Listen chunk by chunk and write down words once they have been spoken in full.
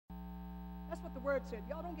That's what the word said.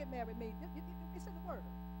 Y'all don't get mad with me. It's in the word.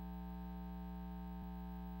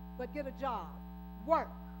 But get a job.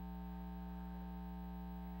 Work.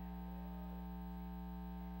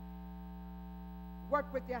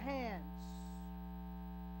 Work with your hands.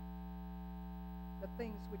 The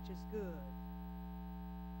things which is good.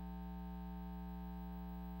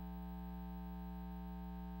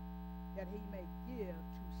 That he may give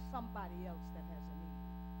to somebody else that has a need.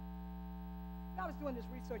 I was doing this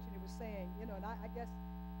research and it was saying, and I guess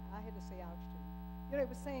I had to say ouch too. It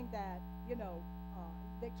was saying that,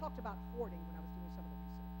 they talked about hoarding when I was doing some of the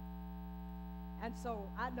research. And so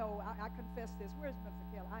I know, I confess this. Where's Mr.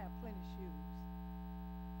 Kelly? I have plenty of shoes.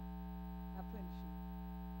 I have plenty of shoes.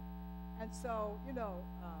 And so,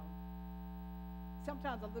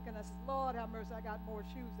 sometimes I look and I say, Lord have mercy, I got more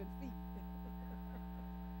shoes than feet.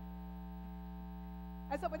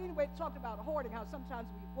 And so, but anyway, it talked about hoarding, how sometimes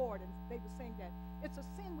we hoard, and they were saying that it's a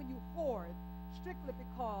sin when you hoard strictly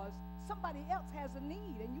because somebody else has a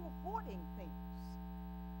need and you're hoarding things.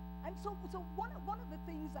 And so one of the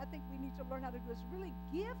things I think we need to learn how to do is really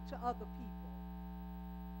give to other people.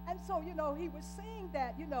 And so, he was saying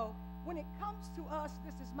that, when it comes to us,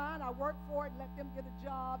 this is mine, I work for it, let them get a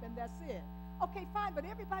job, and that's it. Okay, fine, but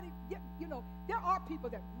everybody, there are people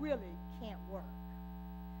that really can't work.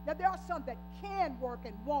 Now, there are some that can work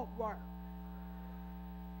and won't work.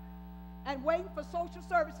 And waiting for social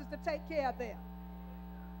services to take care of them.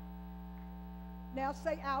 Now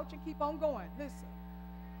say ouch and keep on going. Listen.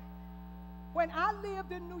 When I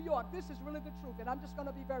lived in New York, this is really the truth, and I'm just going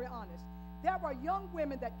to be very honest. There were young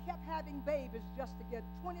women that kept having babies just to get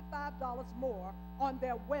 $25 more on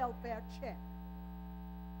their welfare check.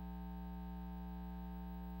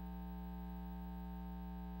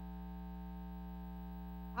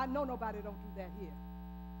 I know nobody don't do that here.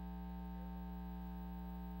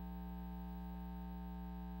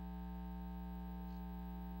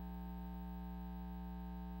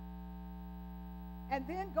 And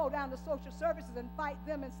then go down to social services and fight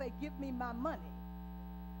them and say, give me my money,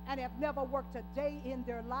 and have never worked a day in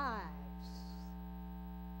their lives.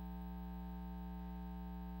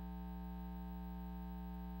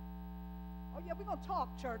 Oh yeah, we're going to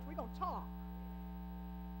talk, church. We're going to talk.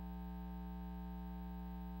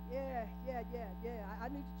 Yeah. I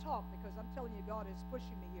need to talk because I'm telling you, God is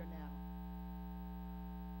pushing me here now.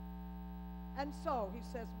 And so he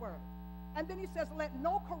says, word. And then he says, let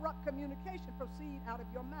no corrupt communication proceed out of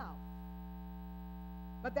your mouth,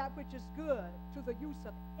 but that which is good to the use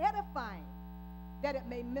of edifying, that it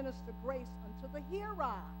may minister grace unto the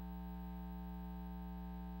hearer.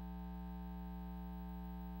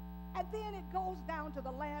 And then it goes down to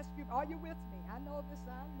the last few. Are you with me? I know this,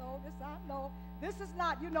 I know this, I know. This is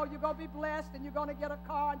not, you're going to be blessed and you're going to get a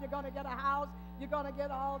car and you're going to get a house. You're going to get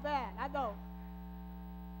all that. I know.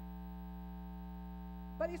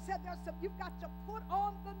 But he said you've got to put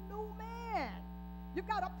on the new man. You've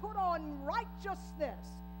got to put on righteousness.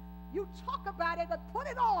 You talk about it, but put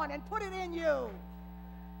it on and put it in you.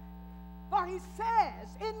 For he says,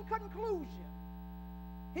 in conclusion,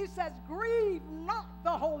 he says, grieve not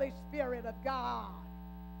the Holy Spirit of God,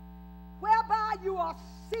 whereby you are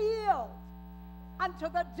sealed unto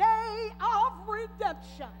the day of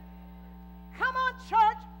redemption. Come on,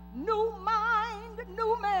 church, new mind,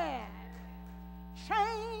 new man.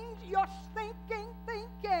 Change your stinking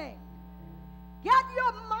thinking. Get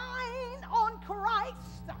your mind on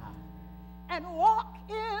Christ and walk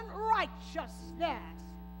in righteousness.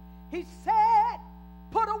 He said,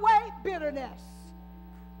 put away bitterness.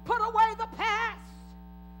 Put away the past.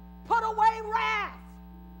 Put away wrath.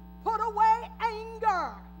 Put away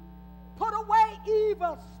anger. Put away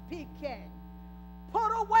evil speaking.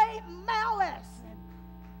 Put away malice.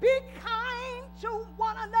 Be kind to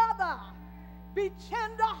one another. Be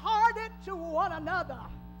tender-hearted to one another.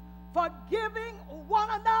 Forgiving one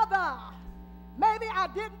another. Maybe I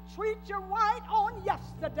didn't treat you right on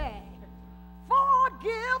yesterday.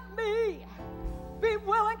 Forgive me. Be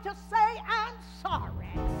willing to say I'm sorry.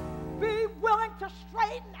 Be willing to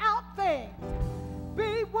straighten out things.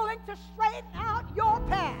 Be willing to straighten out your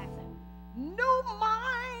path. New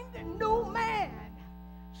mind, new man.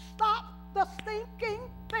 Stop the stinking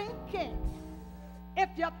thinking. If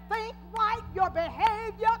you think right, your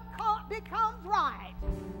behavior becomes right.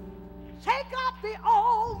 Take off the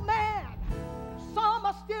old man. Some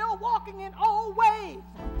are still walking in old ways.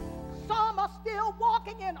 Some are still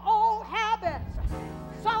walking in old habits.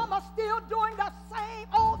 Some are still doing the same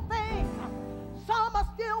old thing. Some are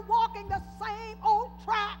still walking the same old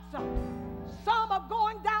tracks. Some are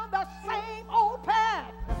going down the same old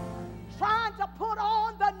path, trying to put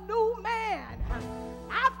on the new man.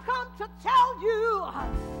 I've come to tell you,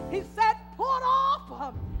 he said, put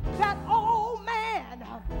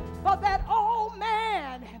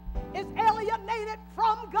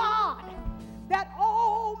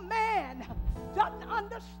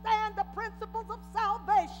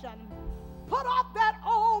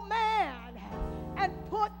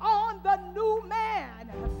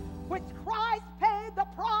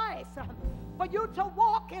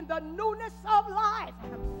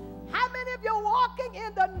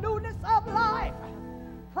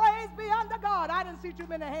God. I didn't see too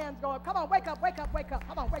many hands going. Come on, wake up, wake up, wake up.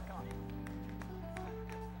 Come on, wake up.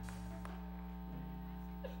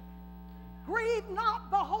 Grieve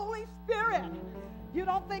not the Holy Spirit. You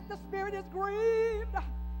don't think the Spirit is grieved?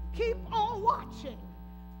 Keep on watching.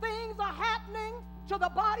 Things are happening to the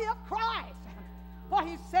body of Christ. For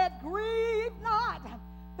he said, grieve not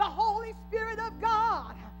the Holy Spirit of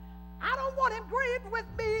God. I don't want him grieved with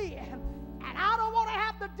me. And I don't want to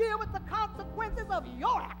have to deal with the consequences of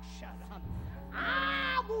your action.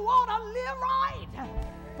 I want to live right.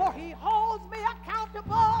 For he holds me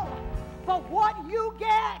accountable for what you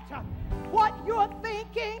get, what you're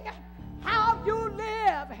thinking, how you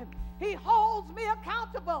live. He holds me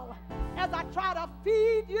accountable as I try to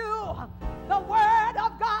feed you the Word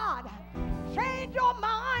of God. Change your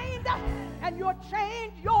mind and you'll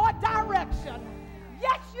change your direction.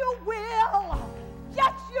 Yes, you will.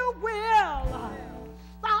 Yes, you will.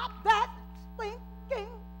 Stop that stinking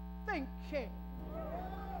thinking.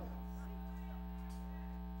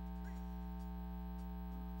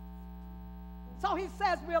 So he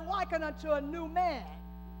says we're likened unto a new man.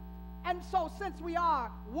 And so since we are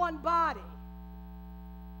one body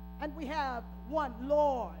and we have one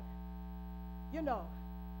Lord,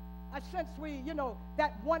 since we,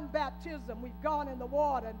 that one baptism, we've gone in the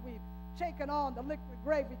water and we've taken on the liquid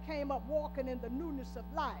grave, we came up walking in the newness of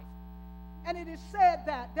life. And it is said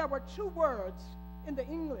that there were two words in the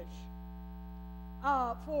English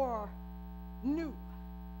for new.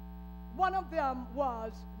 One of them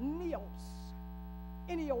was neos,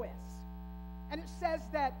 N-E-O-S. And it says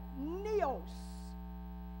that neos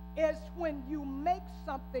is when you make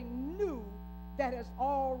something new that has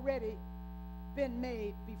already been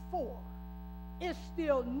made before. It's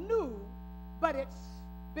still new, but it's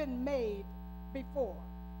been made before.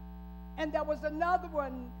 And there was another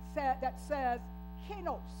one that says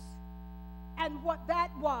kenos. And what that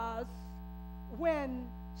was, when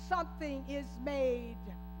something is made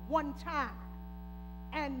one time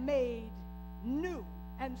and made new.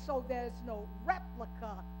 And so there's no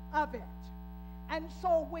replica of it. And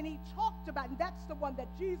so when he talked about, and that's the one that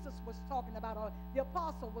Jesus was talking about, or the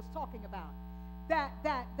apostle was talking about, that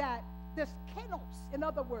this kenos, in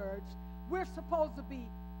other words, we're supposed to be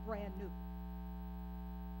brand new.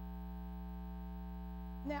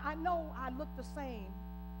 Now, I know I look the same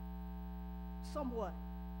somewhat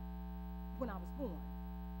when I was born,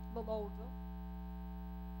 a little older.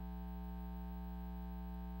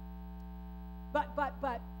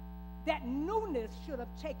 But that newness should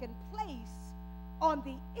have taken place on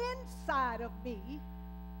the inside of me,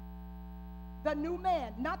 the new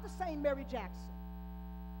man, not the same Mary Jackson,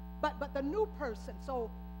 but the new person. So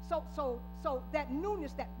that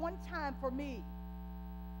newness, that one time for me,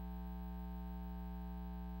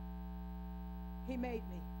 he made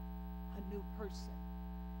me a new person.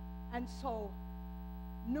 And so,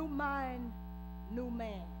 new mind, new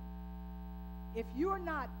man. If you're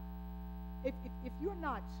not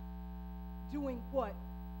doing what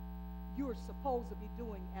you're supposed to be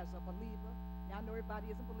doing as a believer, now I know everybody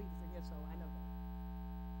isn't believers in here, so I know that.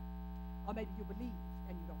 Or maybe you believe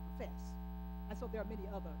and you don't profess. And so there are many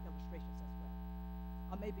other illustrations as well.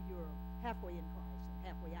 Or maybe you're halfway in Christ and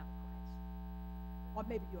halfway out of Christ. Or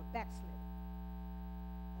maybe you're a backslider.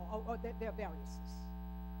 Or there are variouses.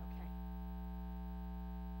 Okay?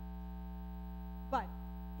 But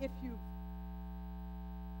if you've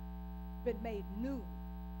been made new,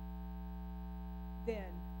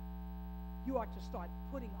 then you are to start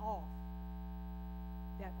putting off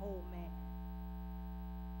that old man.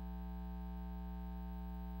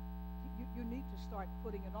 You need to start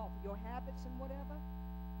putting it off. Your habits and whatever,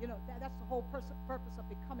 that's the whole purpose of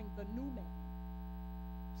becoming the new man.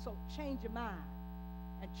 So change your mind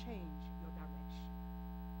and change your direction.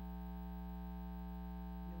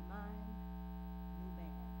 New mind, new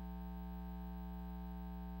man.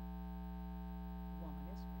 Woman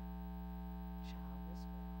as well. Child as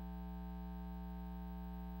well.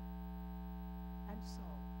 And so,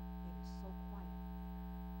 it is so quiet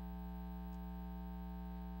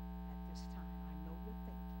at this time. I know you're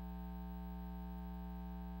thinking.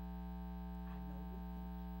 I know you're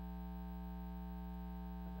thinking.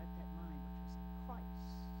 But let that mind which was in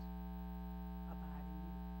Christ abide in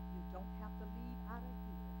you. You don't have to leave out of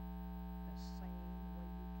here the same way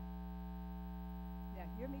you came. Now,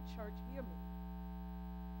 hear me, church, hear me.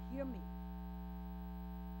 Hear me.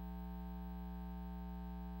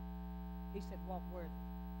 He said, walk worthy,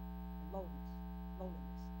 and lowliness,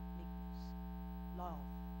 meekness, love.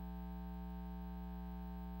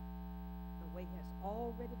 The way has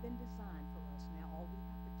already been designed for us. Now all we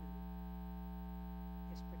have to do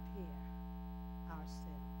is prepare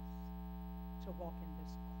ourselves to walk in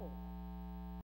this core.